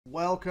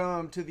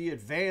Welcome to the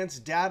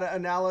Advanced Data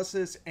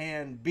Analysis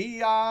and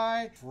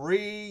BI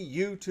free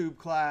YouTube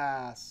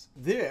class.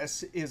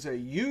 This is a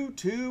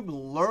YouTube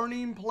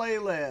learning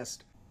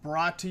playlist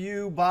brought to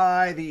you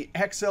by the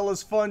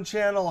Excelisfun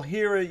channel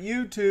here at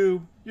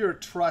YouTube, your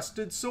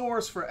trusted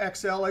source for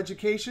Excel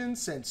education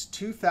since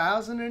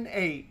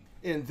 2008.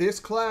 In this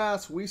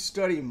class, we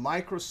study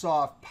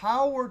Microsoft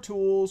Power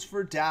Tools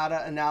for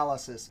data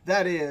analysis.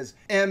 That is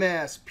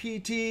MSPTDA.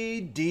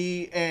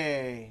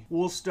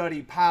 We'll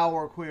study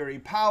Power Query,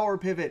 Power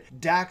Pivot,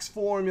 DAX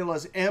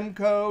formulas, M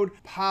Code,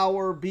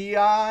 Power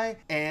BI,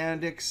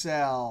 and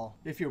Excel.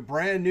 If you're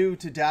brand new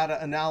to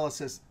data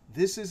analysis,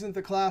 this isn't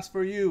the class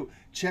for you.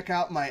 Check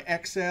out my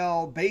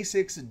Excel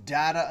Basics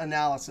Data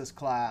Analysis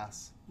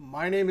class.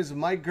 My name is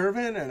Mike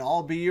Gervin, and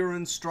I'll be your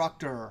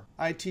instructor.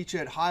 I teach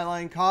at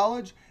Highline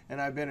College,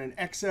 and I've been an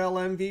Excel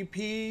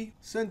MVP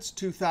since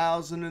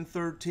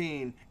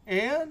 2013.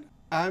 And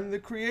I'm the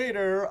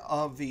creator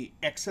of the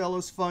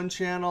Excelisfun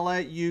channel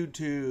at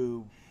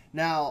YouTube.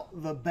 Now,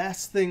 the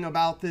best thing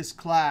about this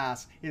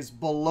class is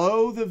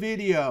below the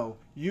video,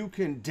 you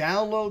can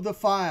download the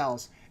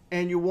files.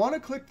 And you want to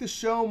click the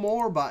Show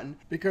More button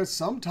because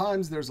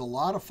sometimes there's a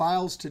lot of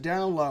files to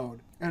download.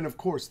 And of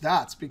course,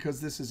 that's because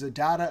this is a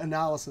data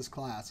analysis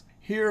class.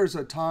 Here's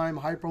a time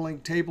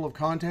hyperlink table of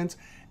contents,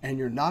 and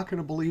you're not going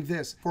to believe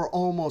this. For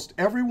almost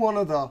every one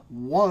of the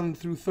 1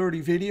 through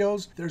 30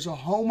 videos, there's a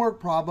homework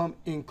problem,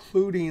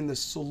 including the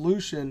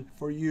solution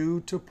for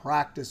you to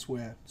practice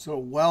with. So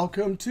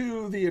welcome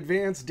to the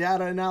Advanced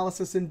Data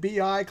Analysis and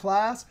BI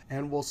class,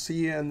 and we'll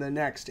see you in the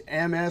next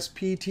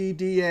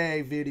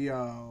MSPTDA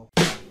video.